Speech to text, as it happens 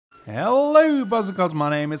Hello Buzzicles, my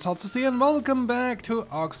name is Hotsty and welcome back to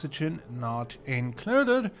Oxygen Not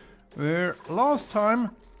Included, where last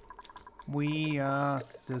time we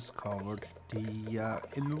discovered the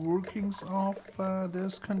inner workings of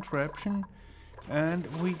this contraption, and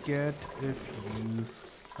we get a few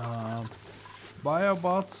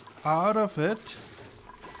biobots out of it.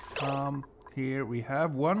 Here we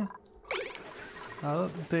have one.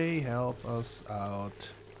 They help us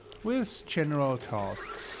out with general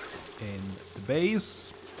tasks in the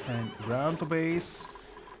base and around the base.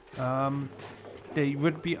 They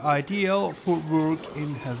would be ideal for work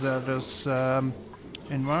in hazardous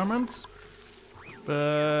environments,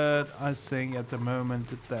 but I think at the moment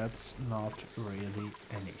that that's not really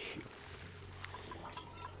an issue.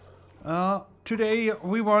 Today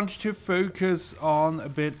we want to focus on a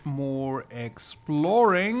bit more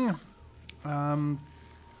exploring.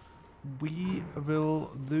 We will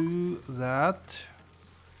do that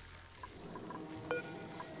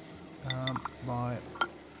by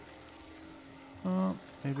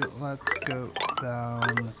maybe let's go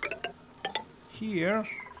down here.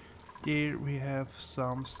 There we have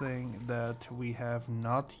something that we have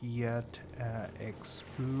not yet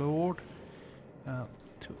explored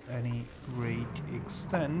to any great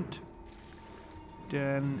extent.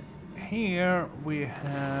 Then here we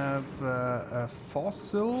have a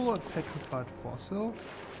fossil, a petrified fossil,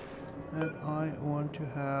 that I want to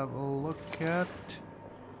have a look at.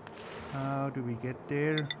 How do we get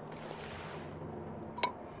there?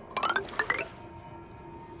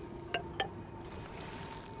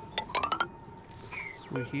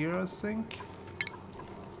 Through here, I think.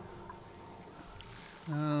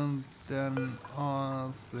 And then I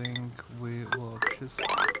think we will just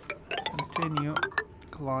continue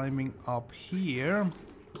climbing up here.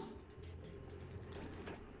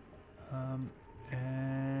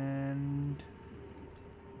 And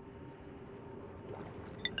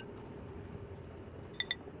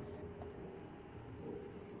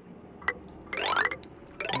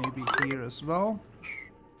maybe here as well.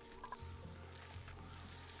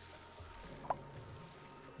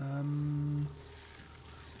 And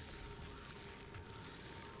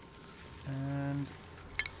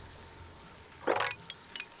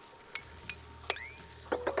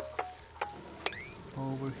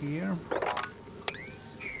over here,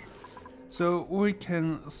 so we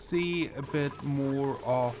can see a bit more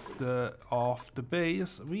of the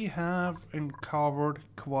base. We have uncovered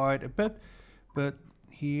quite a bit, but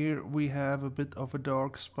here we have a bit of a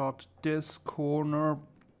dark spot. This corner,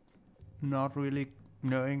 not really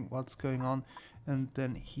knowing what's going on, and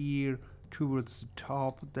then here towards the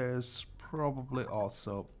top there's probably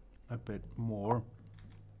also a bit more.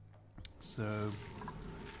 So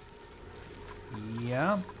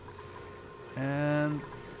yeah, and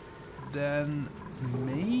then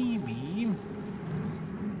maybe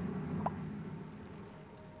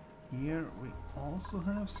here we also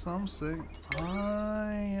have something.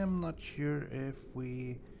 I am not sure if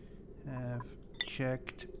we have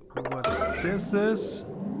checked what this is.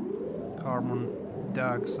 Carbon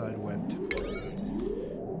dioxide vent.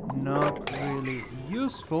 Not really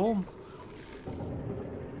useful.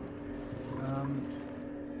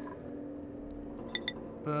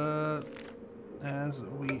 But as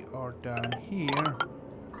we are down here,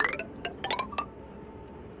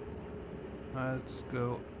 let's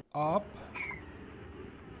go up.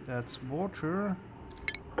 That's water.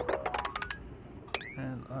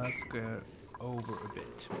 And let's go over a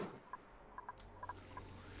bit.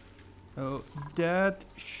 So that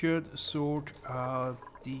should sort out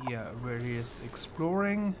the various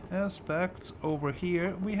exploring aspects. Over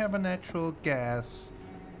here we have a natural gas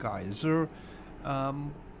geyser,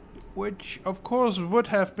 which of course would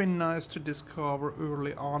have been nice to discover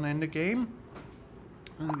early on in the game,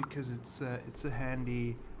 because it's a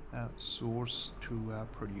handy source to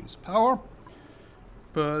produce power.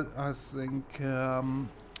 But I think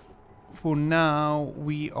for now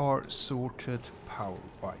we are sorted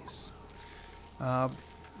power-wise.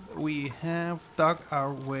 We have dug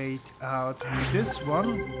our way out to this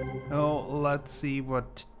one. Oh, let's see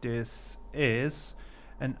what this is.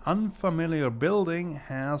 An unfamiliar building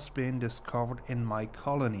has been discovered in my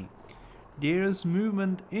colony. There is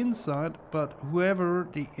movement inside, but whoever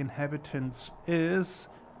the inhabitants is,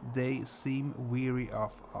 they seem weary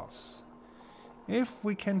of us. If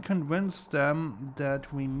we can convince them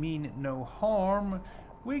that we mean no harm,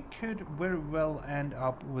 we could very well end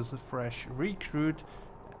up with a fresh recruit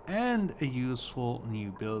and a useful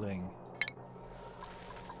new building.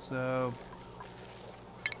 So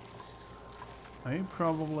I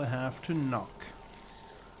probably have to knock.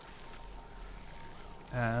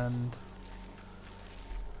 And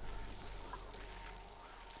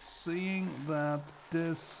seeing that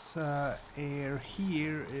this air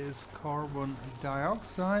here is carbon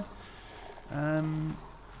dioxide,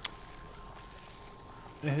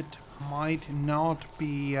 it might not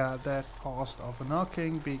be that fast of a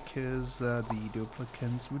knocking, because the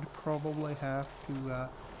duplicants would probably have to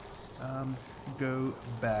go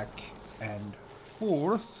back and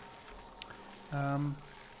forth.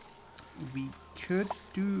 We could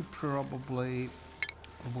do probably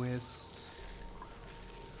with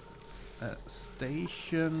a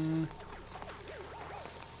station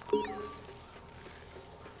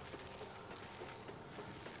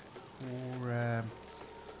for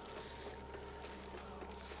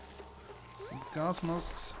gas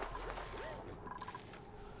masks.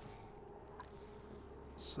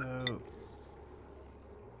 So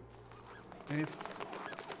if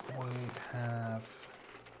we have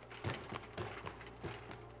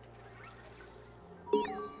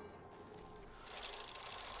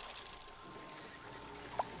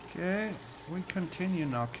okay, we continue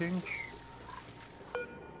knocking.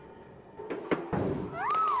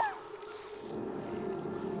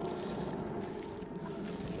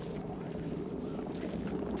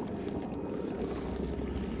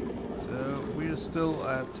 So we're still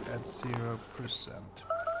at 0%.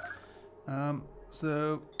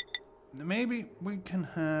 So maybe we can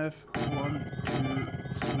have 1,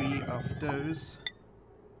 2, 3 of those,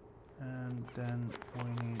 and then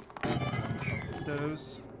we need 1 of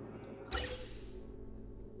those,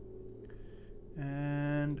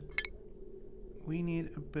 and we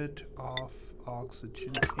need a bit of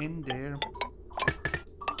oxygen in there.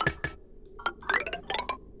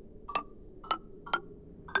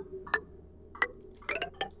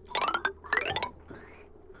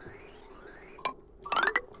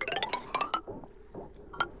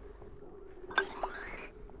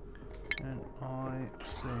 I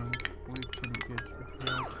think we can get rid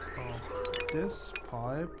of this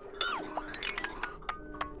pipe.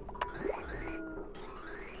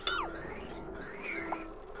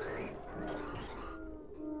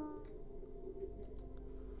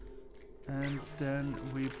 And then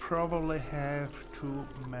we probably have to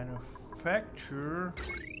manufacture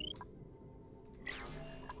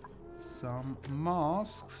some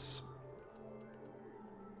masks.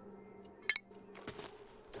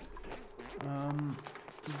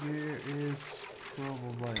 There is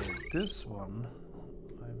probably this one,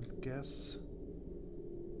 I would guess.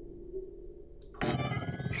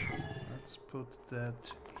 Let's put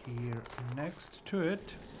that here next to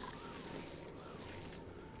it.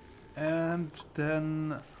 And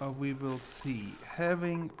then we will see.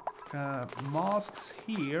 Having masks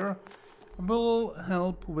here will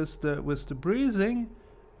help with the breathing,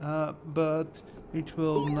 but it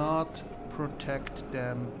will not protect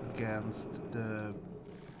them against the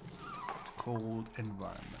cold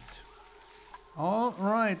environment. All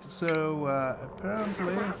right, so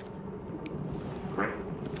apparently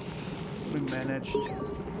we managed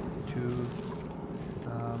to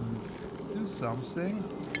do something.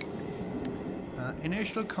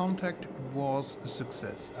 Initial contact was a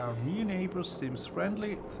success. Our new neighbor seems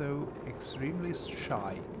friendly, though extremely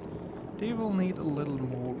shy. They will need a little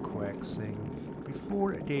more coaxing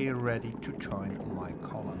before they are ready to join my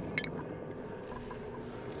colony.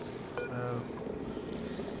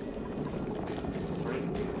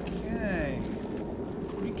 Okay,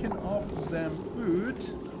 we can offer them food.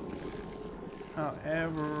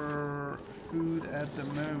 However, food at the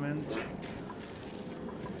moment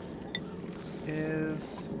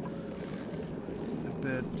is a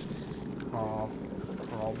bit of a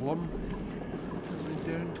problem, because we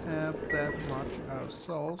don't have that much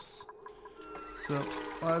ourselves. So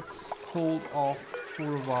let's hold off for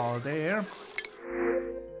a while there.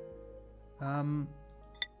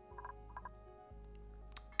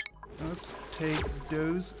 Let's take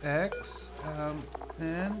those eggs,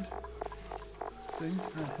 and I think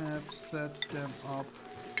I have set them up.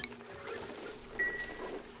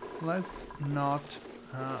 Let's not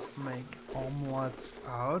make omelets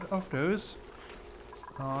out of those.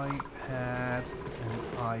 I had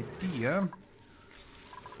an idea.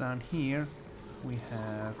 It's down here. We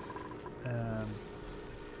have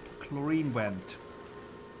chlorine vent,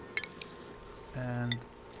 and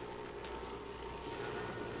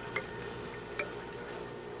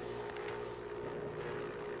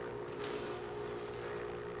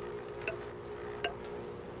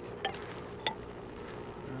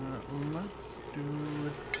let's do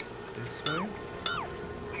it this way.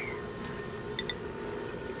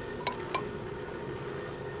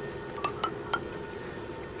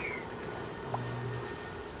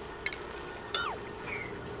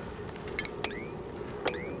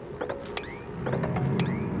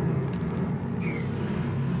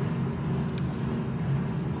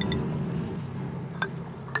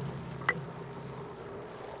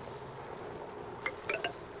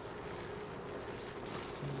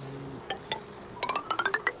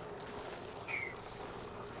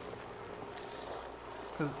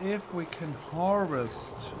 Because if we can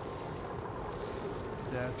harvest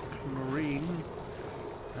that chlorine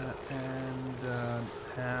and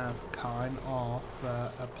have kind of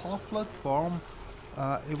a poflet farm,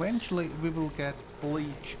 eventually we will get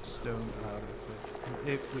bleach stone out of it. And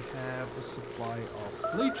if we have a supply of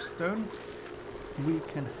bleach stone, we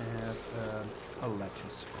can have a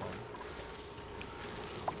lettuce farm.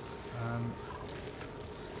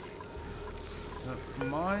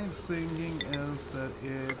 My thinking is that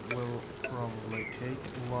it will probably take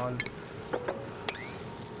a while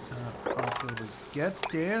until we get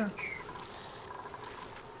there.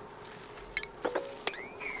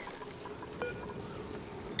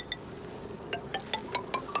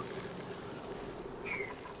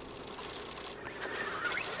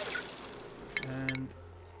 And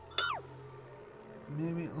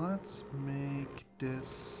maybe let's make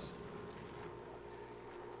this.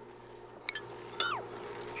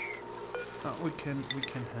 We can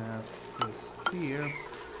have this here.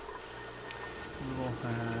 We will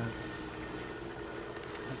have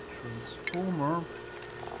a transformer,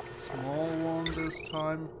 small one this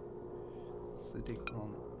time, sitting on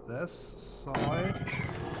this side.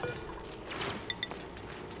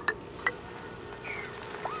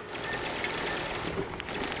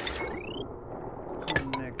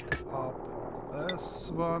 Connect up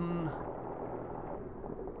this one.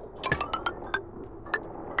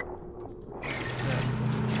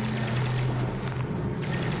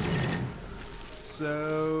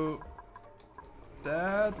 So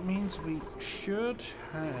that means we should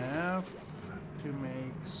have to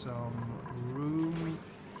make some room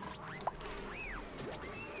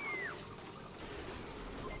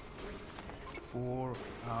for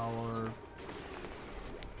our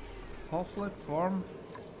poflet farm.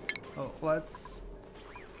 Oh,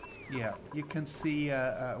 yeah, you can see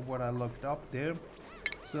what I looked up there.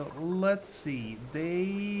 So let's see,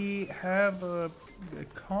 they have a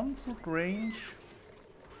comfort range.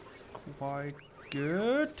 It's quite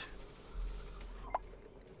good.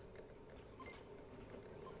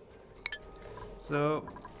 So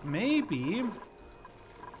maybe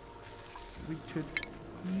we could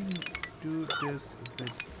even do this a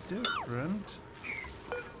bit different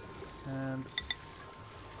and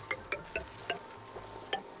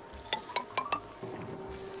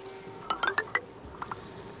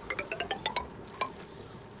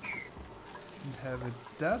have it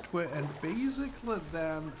that way, and basically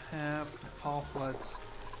then have poflets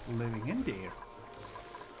living in there.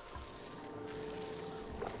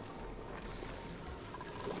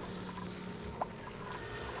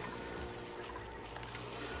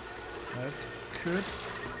 That could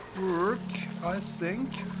work, I think.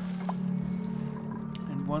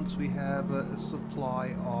 And once we have a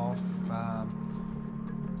supply of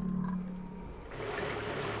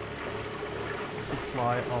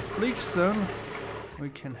bleach stone, we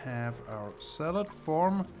can have our salad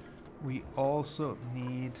farm. We also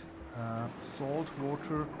need salt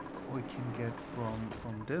water we can get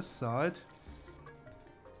from this side.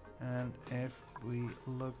 And if we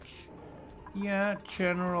look, yeah,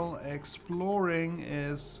 general exploring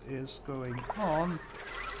is going on,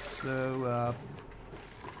 so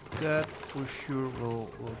that for sure will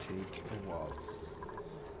take a while.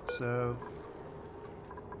 So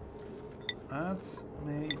let's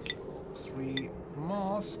make 3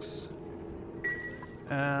 masks,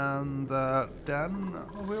 and then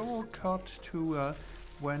we will cut to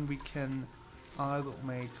when we can either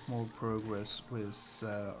make more progress with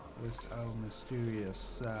our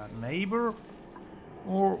mysterious neighbor,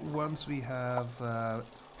 or once we have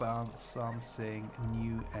found something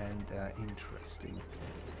new and interesting.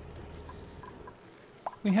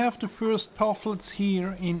 We have the first poflets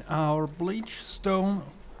here in our bleach stone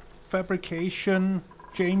fabrication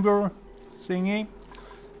chamber thingy.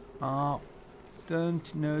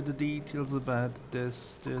 Don't know the details about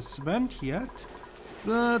this event yet,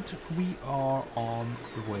 but we are on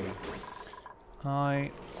the way.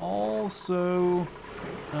 I also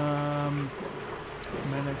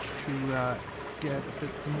managed to get a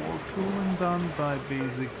bit more cooling done by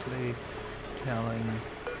basically telling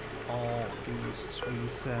all these 3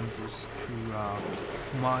 sensors to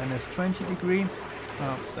minus 20 degree.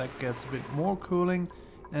 That gets a bit more cooling,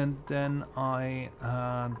 and then I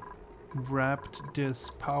wrapped this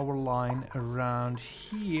power line around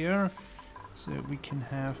here so we can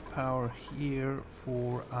have power here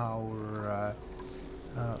for our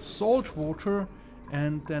salt water,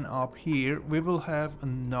 and then up here we will have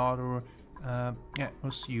another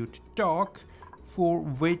atmosphere dock, for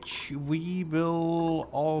which we will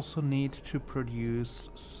also need to produce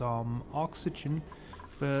some oxygen,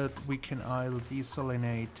 but we can either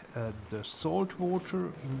desalinate the salt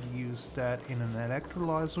water and use that in an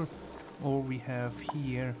electrolyzer, or we have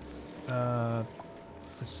here a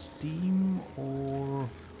steam, or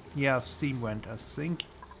yeah, steam vent, I think,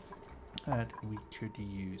 that we could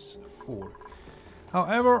use for.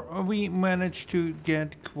 However, we managed to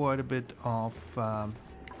get quite a bit of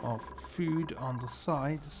food on the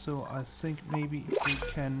side, so I think maybe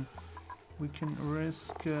we can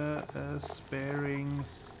risk sparing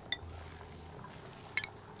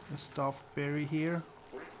a stuffed berry here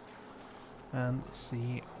and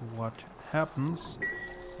see what happens.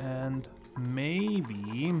 And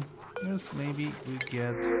maybe, yes, maybe we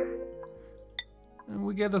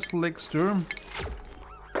get a slickster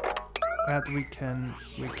that we can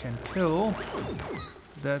kill.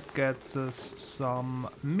 That gets us some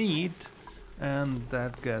meat, and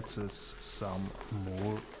that gets us some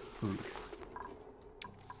more food.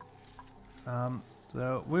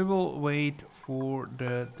 So we will wait for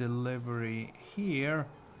the delivery here.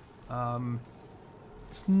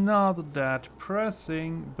 It's not that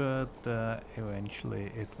pressing, but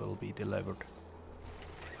eventually it will be delivered.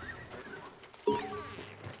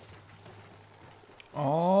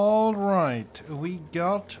 All right, we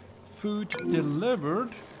got food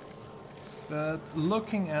delivered, but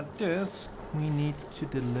looking at this, we need to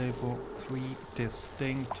deliver 3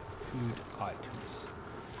 distinct food items.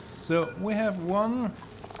 So we have one,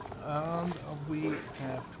 and we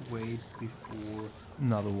have to wait before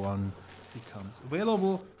another one becomes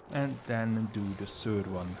available, and then do the third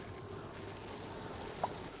one.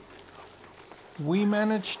 We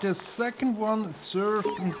managed the second one, surf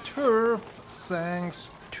and turf, thanks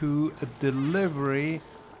to a delivery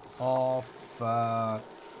of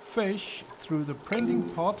fish through the printing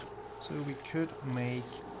pot, so we could make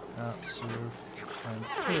surf and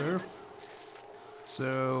turf.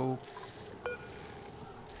 So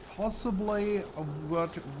possibly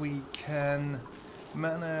what we can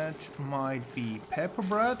manage might be pepper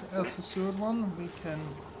bread as the third one. We can,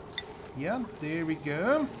 yeah, there we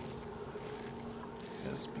go.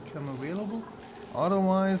 Has become available.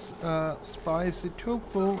 Otherwise, spicy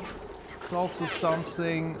tofu is also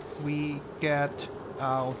something we get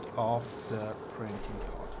out of the printing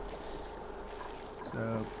pot.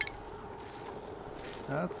 So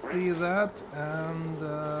let's see that, and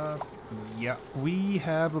yeah, we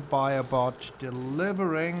have a buyer bot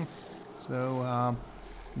delivering. So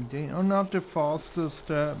they are not the fastest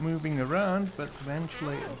moving around, but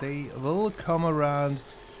eventually they will come around,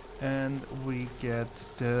 and we get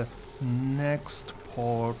the next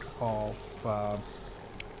part of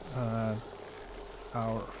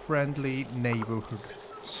our friendly neighborhood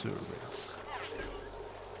service.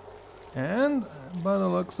 And by the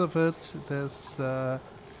looks of it, this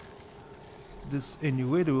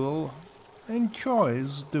individual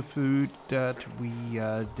enjoys the food that we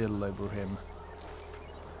deliver him.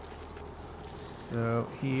 So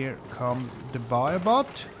here comes the buyer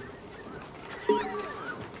bot.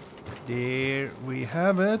 There we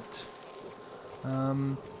have it.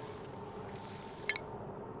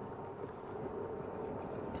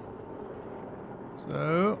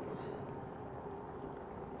 So,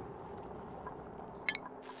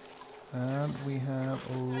 and we have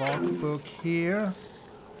a logbook here.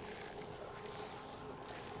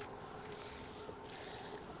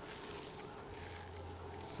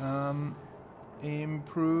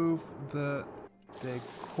 Improve the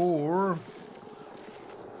decor.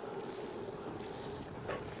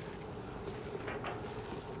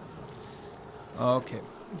 Okay,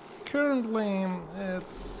 currently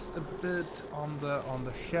it's a bit on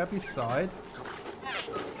the shabby side,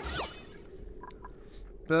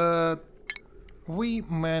 but we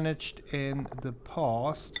managed in the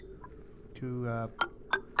past to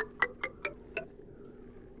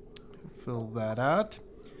fill that out.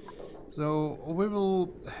 So we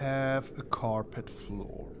will have a carpet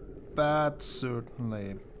floor. That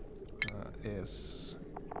certainly is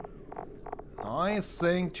nice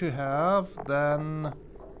thing to have. Then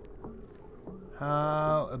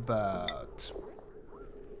how about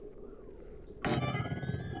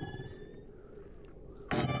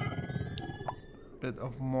bit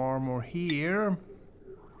of marmor here,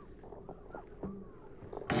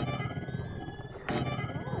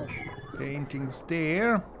 paintings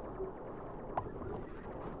there,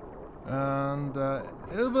 and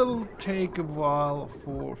it will take a while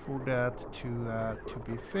for that to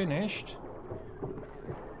be finished.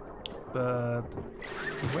 But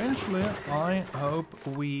eventually I hope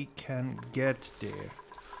we can get there.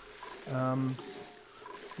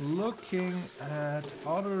 Looking at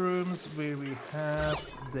other rooms where we have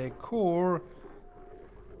decor,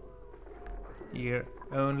 Here,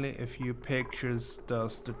 only a few pictures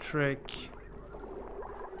does the trick.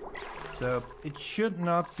 So it should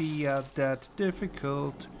not be that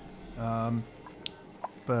difficult,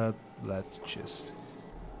 but let's just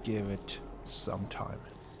give it some time.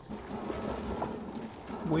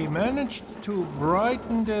 We managed to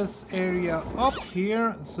brighten this area up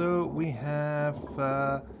here, so we have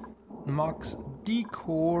max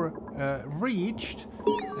decor reached,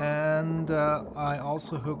 and I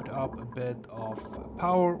also hooked up a bit of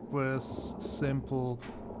power with simple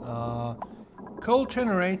coal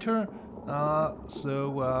generator,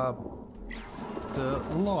 so the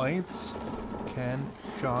lights can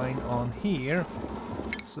shine on here.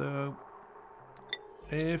 So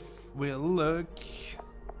if we look,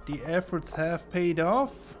 the efforts have paid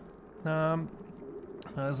off.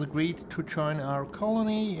 Has agreed to join our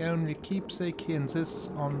colony. Only keepsake he insists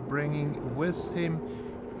on bringing with him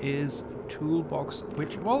is a toolbox,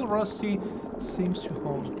 which, while rusty, seems to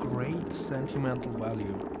hold great sentimental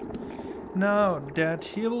value. Now that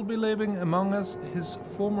he will be living among us, his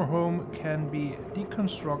former home can be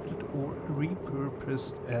deconstructed or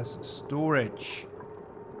repurposed as storage.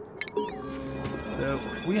 So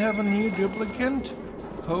we have a new duplicant.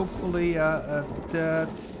 Hopefully that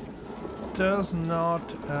does not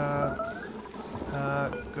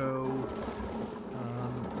go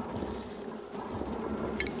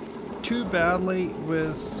too badly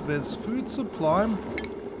with food supply.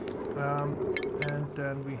 And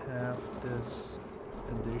then we have this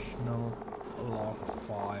additional log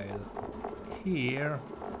file here.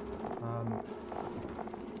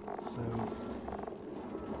 So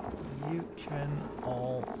you can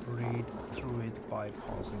all read through it by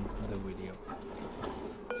pausing the video.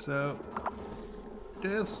 So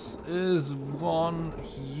this is one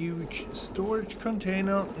huge storage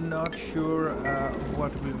container. Not sure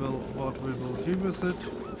what we will do with it.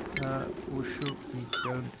 For sure we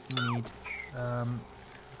don't need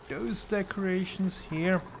those decorations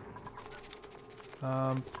here.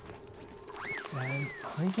 And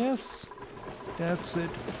I guess that's it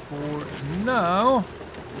for now.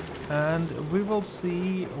 And we will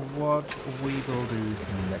see what we will do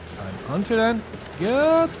next time. Until then,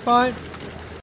 goodbye!